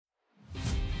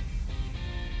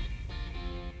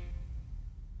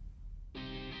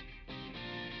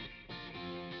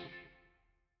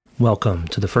Welcome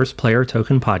to the First Player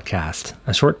Token Podcast,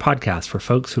 a short podcast for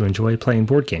folks who enjoy playing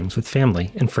board games with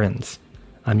family and friends.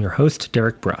 I'm your host,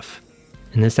 Derek Bruff.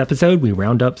 In this episode, we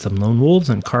round up some lone wolves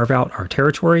and carve out our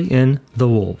territory in The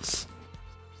Wolves.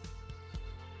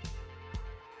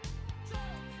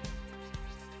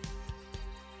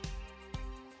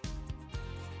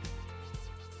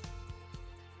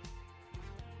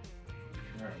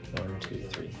 One, two,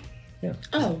 three. Yeah.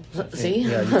 Oh, see?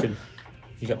 Yeah,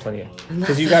 you got plenty of,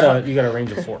 because you got a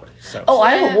range of 4. So. Oh,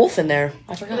 I have a wolf in there.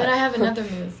 I forgot. But I have another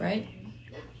move, right?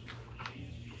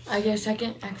 I get a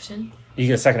second action. You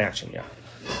get a second action, yeah.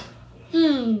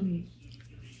 Can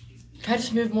I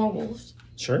just move more wolves?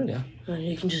 Sure, yeah.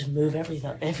 You can just move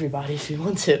everybody if you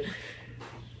want to.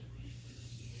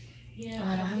 Yeah.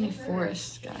 I don't have any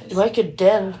forests, guys. Like a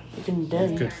den. You can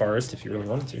den. Good forest if you really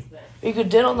wanted to. You could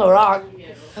den on the rock.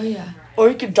 Oh, yeah. Or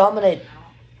you could dominate,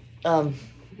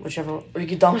 whichever. Or you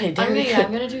could dominate den.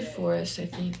 I'm gonna do forest, I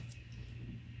think.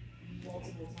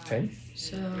 Okay.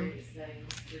 So,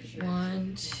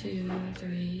 1, 2,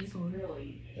 3, 4.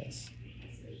 Yes.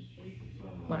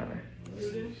 Whatever.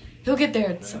 He'll get there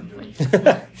at some point.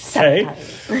 Okay.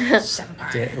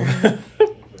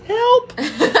 Help!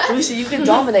 Lucy, you can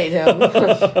dominate him.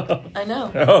 I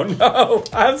know. Oh no!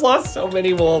 I've lost so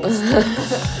many wolves.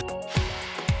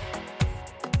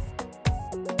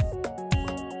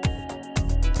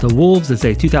 The Wolves is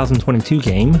a 2022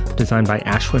 game designed by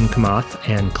Ashwin Kamath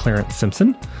and Clarence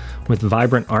Simpson, with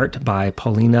vibrant art by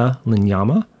Paulina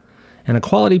Linyama, and a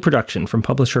quality production from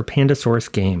publisher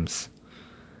Pandasaurus Games.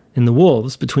 In The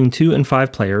Wolves, between 2 and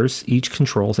 5 players, each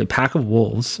controls a pack of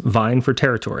wolves vying for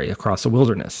territory across a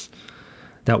wilderness.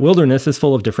 That wilderness is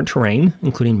full of different terrain,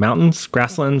 including mountains,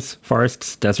 grasslands,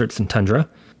 forests, deserts, and tundra,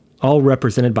 all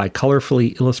represented by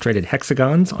colorfully illustrated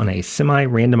hexagons on a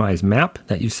semi-randomized map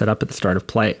that you set up at the start of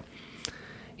play.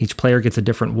 Each player gets a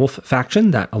different wolf faction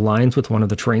that aligns with one of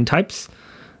the terrain types.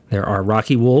 There are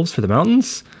rocky wolves for the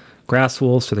mountains, grass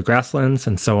wolves for the grasslands,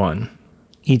 and so on.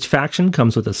 Each faction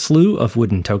comes with a slew of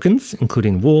wooden tokens,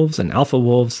 including wolves and alpha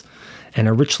wolves, and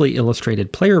a richly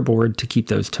illustrated player board to keep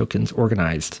those tokens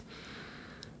organized.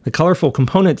 The colorful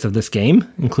components of this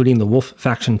game, including the wolf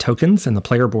faction tokens and the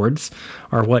player boards,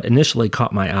 are what initially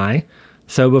caught my eye.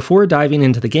 So before diving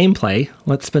into the gameplay,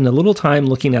 let's spend a little time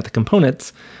looking at the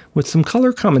components with some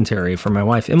color commentary from my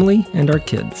wife Emily and our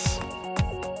kids.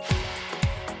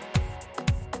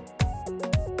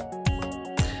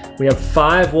 We have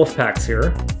 5 wolf packs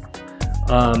here.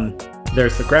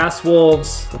 There's the grass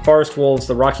wolves, the forest wolves,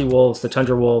 the rocky wolves, the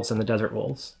tundra wolves, and the desert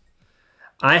wolves.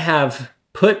 I have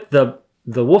put the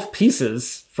wolf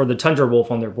pieces for the tundra wolf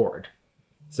on their board.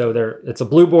 So it's a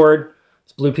blue board,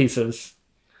 it's blue pieces.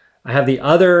 I have the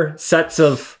other sets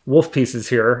of wolf pieces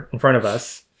here in front of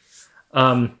us.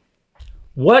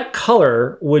 What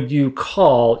color would you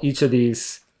call each of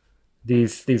these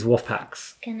wolf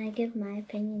packs? Can I give my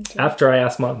opinion too? After I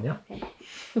ask Mom, yeah.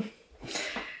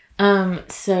 Okay.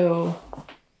 So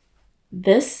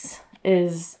this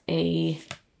is a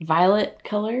violet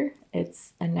color.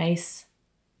 It's a nice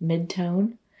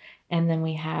mid-tone. And then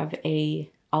we have a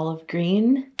olive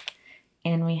green,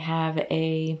 and we have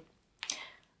a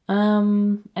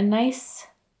nice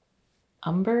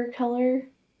umber color.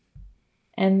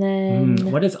 And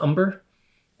then what is umber?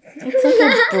 it's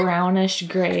like a brownish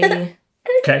gray.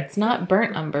 Okay. It's not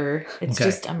burnt umber. It's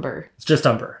just umber. It's just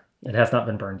umber. It has not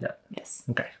been burned yet. Yes.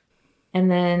 Okay. And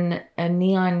then a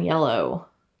neon yellow.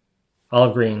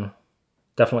 Olive green,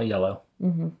 definitely yellow.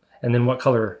 Mm-hmm. And then what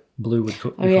color blue would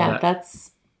you call that?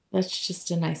 That's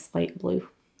just a nice light blue.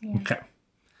 Yeah. Okay.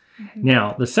 Mm-hmm.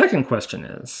 Now, the second question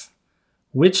is,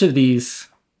 which of these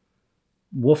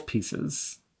wolf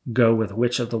pieces go with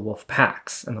which of the wolf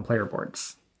packs and the player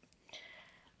boards?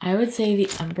 I would say the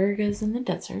umber goes in the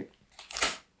desert.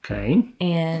 Okay.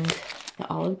 And the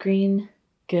olive green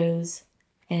goes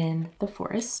in the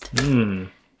forest.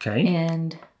 Okay.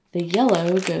 And the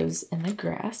yellow goes in the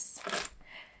grass.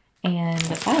 And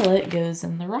the violet goes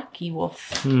in the rocky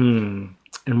wolf. And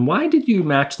why did you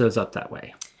match those up that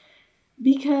way?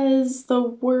 Because the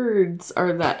words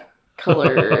are that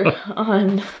color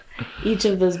on each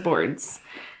of those boards.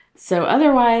 So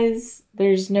otherwise,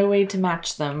 there's no way to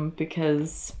match them,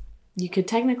 because you could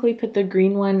technically put the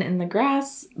green one in the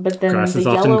grass, but then the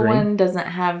yellow one doesn't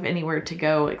have anywhere to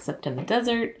go except in the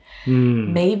desert.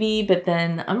 Maybe, but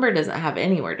then umber doesn't have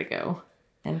anywhere to go.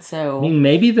 And so... I mean,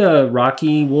 maybe the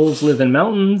rocky wolves live in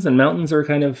mountains, and mountains are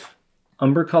kind of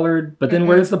umber colored, but then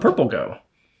where does the purple go?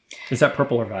 Is that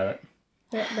purple or violet?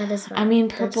 That is right. I mean,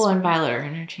 purple and violet are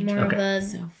interchangeable. More of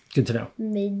a Good to know.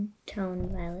 mid-tone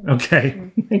violet.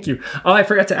 Okay, thank you. Oh, I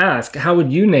forgot to ask, how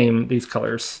would you name these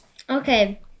colors?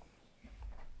 Okay,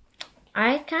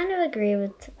 I kind of agree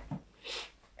with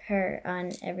her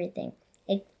on everything.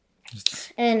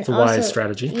 And It's a also, wise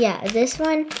strategy. Yeah, this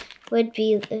one would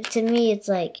be, to me, it's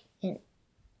like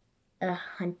a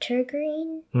hunter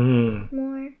green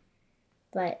more.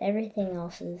 But everything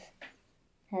else is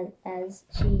as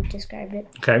she described it.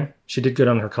 Okay. She did good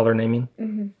on her color naming.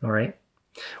 Mm-hmm. All right.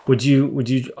 Would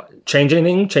you change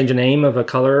anything? Change a name of a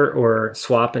color or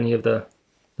swap any of the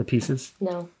pieces?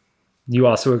 No. You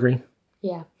also agree?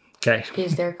 Yeah. Okay.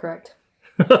 They're correct.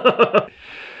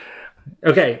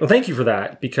 Okay. Well, thank you for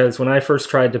that, because when I first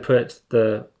tried to put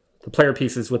the player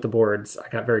pieces with the boards, I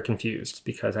got very confused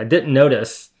because I didn't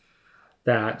notice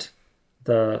that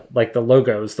the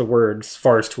logos, the words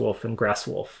Forest Wolf and Grass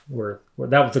Wolf were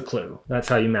that was a clue. That's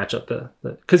how you match up the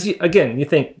because again, you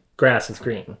think grass is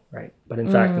green, right? But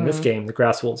in fact, in this game, the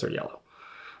grass wolves are yellow.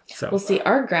 So Well, see,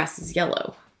 our grass is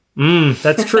yellow.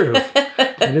 That's true.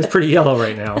 It is pretty yellow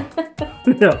right now.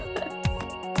 Yeah.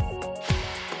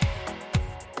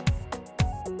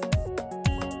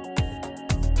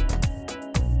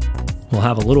 We'll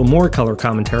have a little more color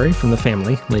commentary from the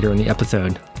family later in the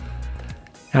episode.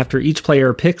 After each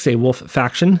player picks a wolf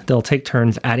faction, they'll take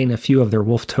turns adding a few of their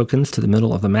wolf tokens to the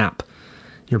middle of the map.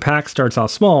 Your pack starts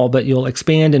off small, but you'll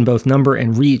expand in both number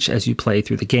and reach as you play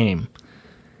through the game.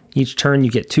 Each turn you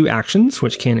get 2 actions,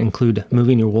 which can include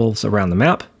moving your wolves around the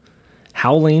map,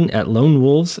 howling at lone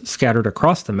wolves scattered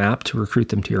across the map to recruit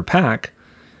them to your pack,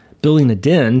 building a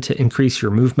den to increase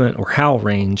your movement or howl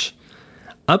range,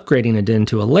 upgrading a den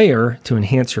to a lair to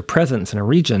enhance your presence in a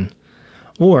region,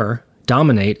 or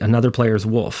dominate another player's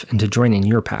wolf into joining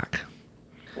your pack.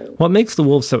 What makes the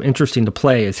wolves so interesting to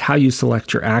play is how you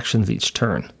select your actions each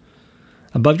turn.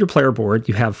 Above your player board,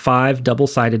 you have 5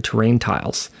 double-sided terrain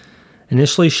tiles,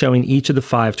 initially showing each of the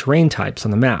 5 terrain types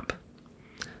on the map.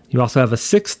 You also have a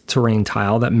 6th terrain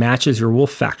tile that matches your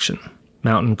wolf faction: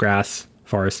 mountain, grass,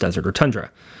 forest, desert, or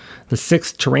tundra. The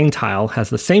 6th terrain tile has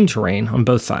the same terrain on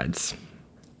both sides,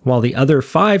 while the other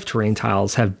 5 terrain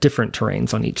tiles have different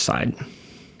terrains on each side.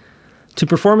 To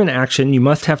perform an action, you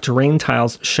must have terrain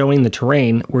tiles showing the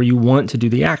terrain where you want to do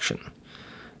the action.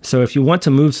 So if you want to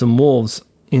move some wolves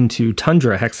into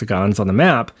tundra hexagons on the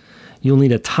map, you'll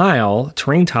need a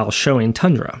terrain tile showing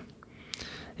tundra.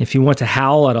 If you want to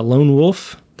howl at a lone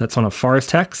wolf that's on a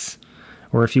forest hex,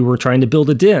 or if you were trying to build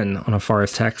a den on a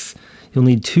forest hex, you'll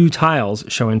need 2 tiles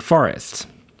showing forests.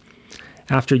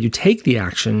 After you take the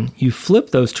action, you flip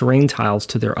those terrain tiles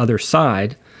to their other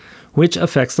side, which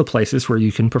affects the places where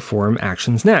you can perform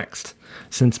actions next,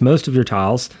 since most of your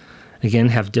tiles, again,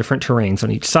 have different terrains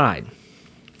on each side.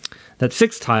 That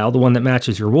 6th tile, the one that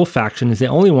matches your wolf faction, is the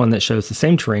only one that shows the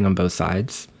same terrain on both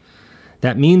sides.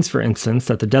 That means, for instance,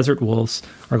 that the desert wolves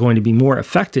are going to be more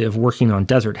effective working on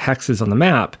desert hexes on the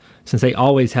map, since they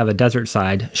always have a desert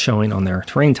side showing on their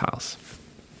terrain tiles.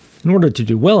 In order to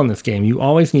do well in this game, you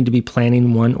always need to be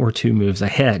planning 1 or 2 moves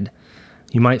ahead.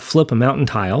 You might flip a mountain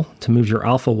tile to move your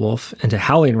alpha wolf into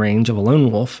howling range of a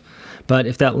lone wolf, but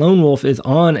if that lone wolf is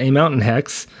on a mountain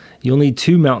hex, you'll need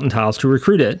 2 mountain tiles to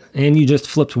recruit it, and you just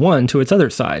flipped 1 to its other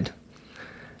side.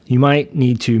 You might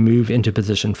need to move into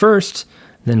position first,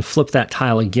 then flip that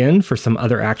tile again for some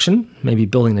other action, maybe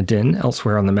building a den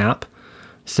elsewhere on the map,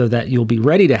 so that you'll be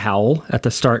ready to howl at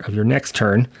the start of your next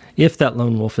turn if that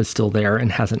lone wolf is still there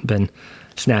and hasn't been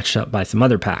snatched up by some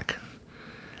other pack.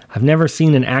 I've never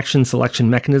seen an action selection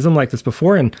mechanism like this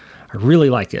before, and I really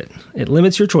like it. It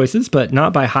limits your choices, but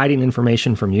not by hiding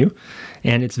information from you,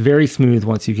 and it's very smooth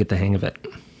once you get the hang of it.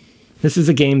 This is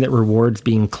a game that rewards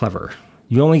being clever.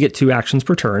 You only get 2 actions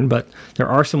per turn, but there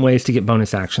are some ways to get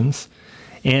bonus actions.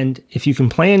 And if you can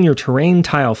plan your terrain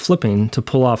tile flipping to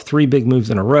pull off 3 big moves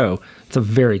in a row, it's a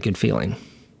very good feeling.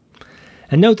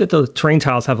 And note that the terrain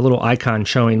tiles have a little icon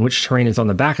showing which terrain is on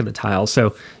the back of the tile,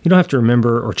 so you don't have to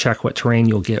remember or check what terrain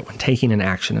you'll get when taking an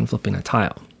action and flipping a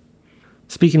tile.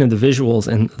 Speaking of the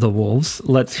visuals in The Wolves,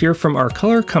 let's hear from our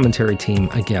color commentary team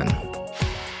again.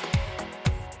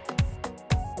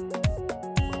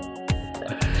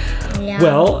 Yeah.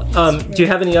 Well, do you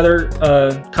have any other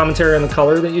commentary on the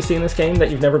color that you see in this game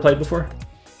that you've never played before?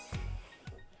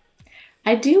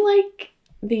 I do like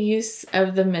the use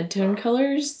of the mid-tone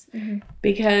colors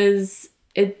because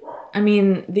the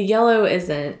yellow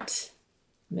isn't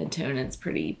mid-tone, it's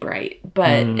pretty bright,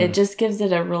 but it just gives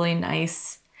it a really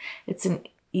nice, it's an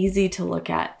easy to look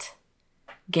at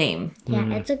game.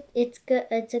 Yeah, it's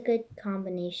a good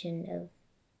combination of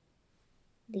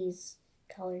these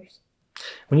colors.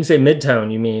 When you say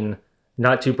mid-tone, you mean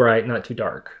not too bright, not too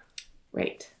dark.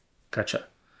 Right. Gotcha.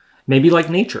 Maybe like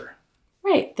nature.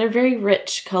 Right. They're very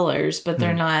rich colors, but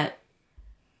they're not...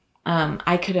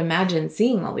 I could imagine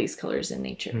seeing all these colors in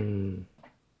nature.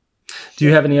 Do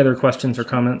you have any other questions or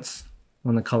comments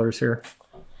on the colors here?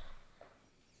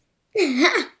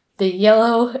 The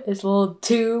yellow is a little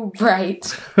too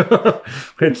bright.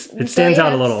 It stands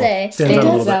out a little. say. Stands out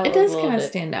a little bit. It does little kind of bit.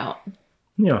 stand out.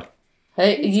 Yeah.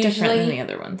 It's different than the Usually,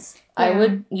 other ones.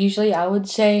 I would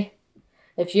say,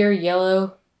 if you're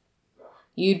yellow,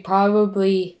 you'd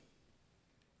probably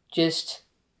just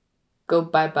go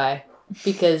bye-bye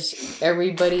because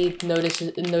everybody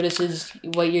notices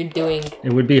what you're doing.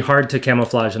 It would be hard to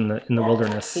camouflage in the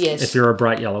wilderness Yes. if you're a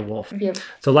bright yellow wolf. Yep.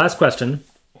 So last question,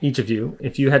 each of you,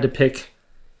 if you had to pick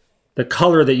the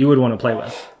color that you would want to play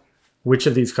with, which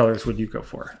of these colors would you go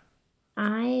for?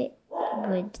 I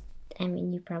would. I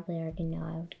mean, you probably already know.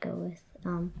 I would go with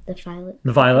the violet.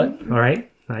 The violet. All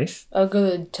right. Nice. I'll go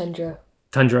to tundra.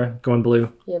 Tundra, going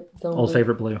blue. Yep. Old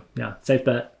favorite blue. Yeah. Safe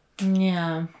bet.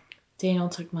 Yeah. Daniel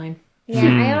took mine. Yeah,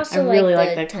 I also I really like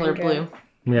the that color tundra.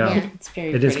 blue. Yeah. Yeah. It's very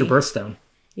It pretty. is your birthstone.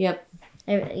 Yep.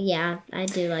 Yeah, I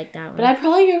do like that one. But I'd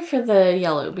probably go for the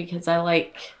yellow because I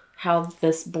like how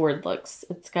this board looks.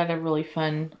 It's got a really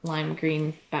fun lime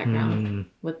green background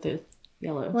with the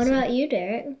yellow. What about you,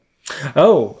 Derek?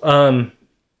 Oh,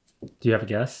 do you have a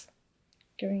guess?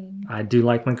 Green. I do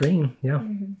like my green. Yeah.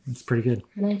 It's pretty good.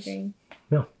 Nice. Green.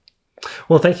 Yeah.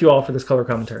 Well, thank you all for this color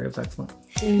commentary. It was excellent.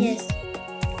 Yes.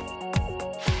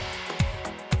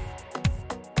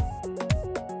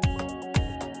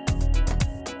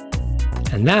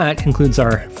 And that concludes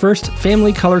our first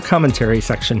family color commentary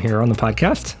section here on the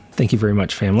podcast. Thank you very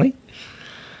much, family.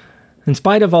 In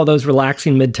spite of all those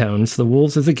relaxing midtones, The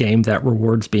Wolves is a game that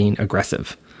rewards being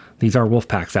aggressive. These are wolf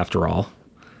packs, after all.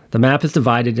 The map is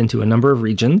divided into a number of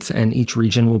regions, and each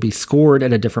region will be scored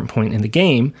at a different point in the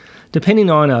game, depending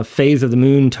on a phase of the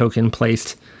moon token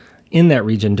placed in that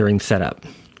region during setup.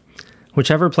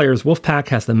 Whichever player's wolf pack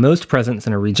has the most presence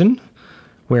in a region,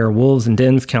 where wolves and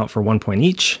dens count for 1 point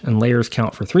each and layers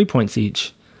count for 3 points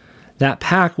each, that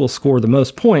pack will score the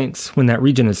most points when that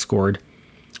region is scored,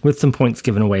 with some points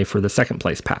given away for the second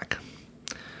place pack.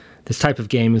 This type of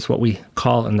game is what we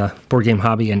call in the board game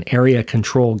hobby an area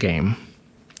control game.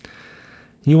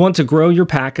 You want to grow your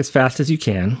pack as fast as you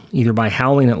can, either by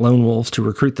howling at lone wolves to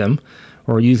recruit them,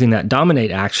 or using that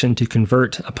dominate action to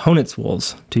convert opponents'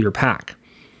 wolves to your pack.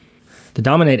 The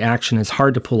dominate action is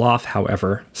hard to pull off,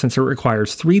 however, since it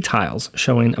requires 3 tiles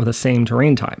showing of the same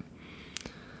terrain type.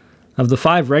 Of the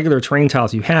 5 regular terrain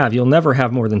tiles you have, you'll never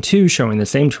have more than 2 showing the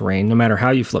same terrain, no matter how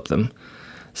you flip them.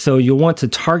 So you'll want to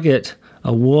target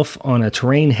a wolf on a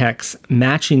terrain hex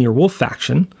matching your wolf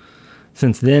faction,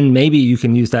 since then maybe you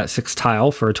can use that 6th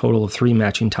tile for a total of 3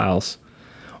 matching tiles.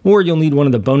 Or you'll need one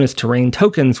of the bonus terrain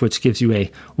tokens, which gives you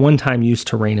a one-time use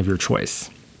terrain of your choice.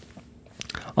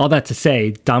 All that to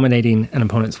say, dominating an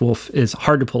opponent's wolf is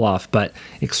hard to pull off, but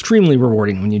extremely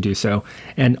rewarding when you do so,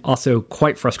 and also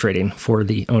quite frustrating for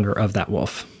the owner of that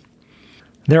wolf.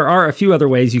 There are a few other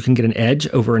ways you can get an edge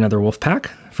over another wolf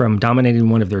pack, from dominating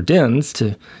one of their dens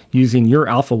to using your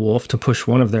alpha wolf to push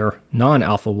one of their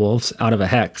non-alpha wolves out of a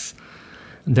hex.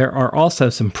 There are also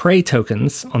some prey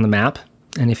tokens on the map,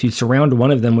 and if you surround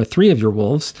one of them with 3 of your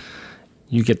wolves,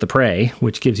 you get the prey,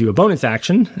 which gives you a bonus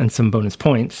action and some bonus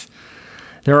points.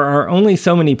 There are only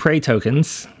so many prey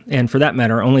tokens, and for that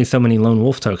matter, only so many lone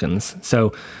wolf tokens,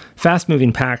 so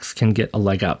fast-moving packs can get a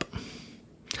leg up.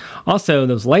 Also,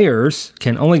 those layers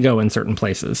can only go in certain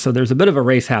places, so there's a bit of a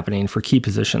race happening for key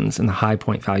positions in the high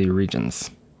point value regions.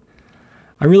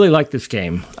 I really like this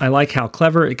game. I like how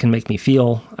clever it can make me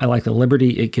feel, I like the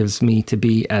liberty it gives me to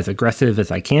be as aggressive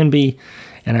as I can be,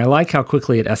 and I like how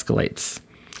quickly it escalates.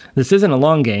 This isn't a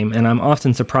long game, and I'm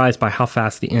often surprised by how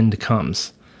fast the end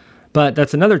comes. But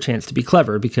that's another chance to be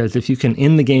clever, because if you can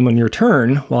end the game on your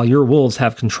turn while your wolves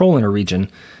have control in a region,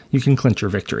 you can clinch your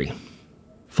victory.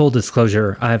 Full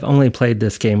disclosure, I've only played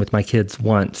this game with my kids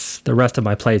once. The rest of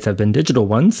my plays have been digital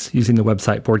ones, using the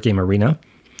website Board Game Arena.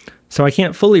 So I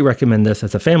can't fully recommend this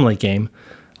as a family game,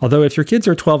 although if your kids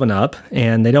are 12 and up,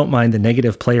 and they don't mind the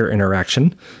negative player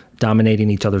interaction, dominating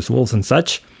each other's wolves and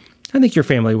such, I think your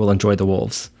family will enjoy the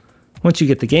wolves. Once you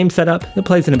get the game set up, it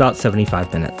plays in about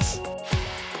 75 minutes.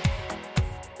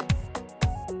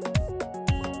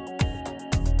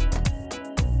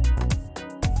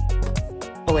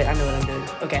 Oh wait, I know what I'm doing.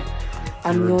 Okay.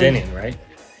 I'm You're going. denning, right?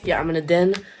 Yeah, I'm gonna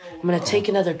den. I'm gonna take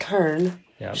another turn.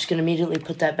 Yeah. I'm just gonna immediately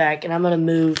put that back, and I'm gonna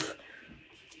move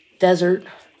desert.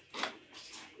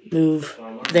 Move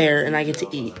there, and I get to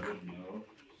eat.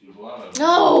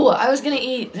 No, I was gonna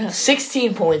eat.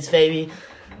 16 points, baby.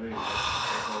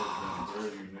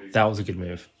 That was a good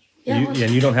move. Yeah, And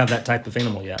you don't have that type of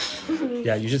animal yet.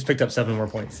 Yeah, you just picked up 7 more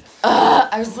points.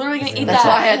 I was literally gonna eat That's that.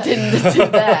 why I didn't do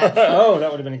that. Oh, that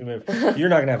would have been a good move. You're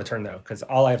not going to have a turn, though, because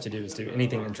all I have to do is do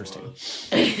anything interesting.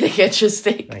 Anything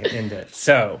interesting. I can end it.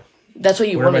 So, That's what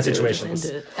you What are want my to do. situations?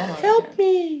 Just end it. I don't Help care.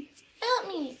 me. Help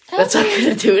me. That's not going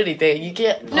to do anything. You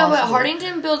can't. No, but possibly- Harding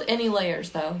didn't build any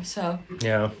layers though, so.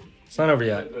 yeah, it's not over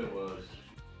yet.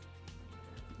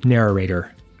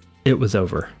 Narrator. It was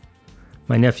over.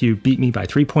 My nephew beat me by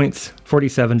 3 points,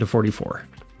 47 to 44.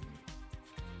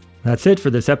 That's it for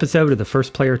this episode of the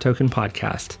First Player Token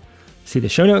podcast. See the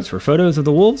show notes for photos of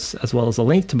the wolves, as well as a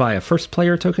link to buy a First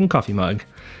Player Token coffee mug.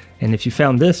 And if you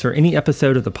found this or any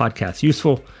episode of the podcast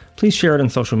useful, please share it on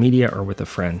social media or with a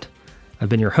friend. I've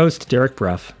been your host, Derek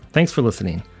Bruff. Thanks for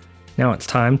listening. Now it's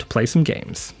time to play some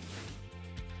games.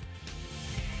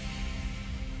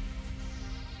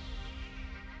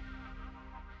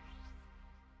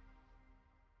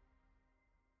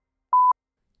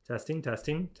 Testing.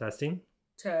 Testing.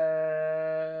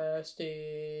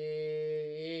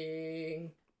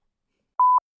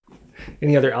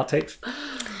 Any other outtakes?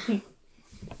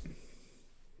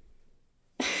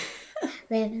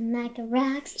 Living like a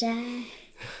rock star.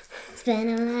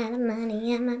 Spend a lot of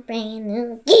money on my brand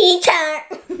new guitar.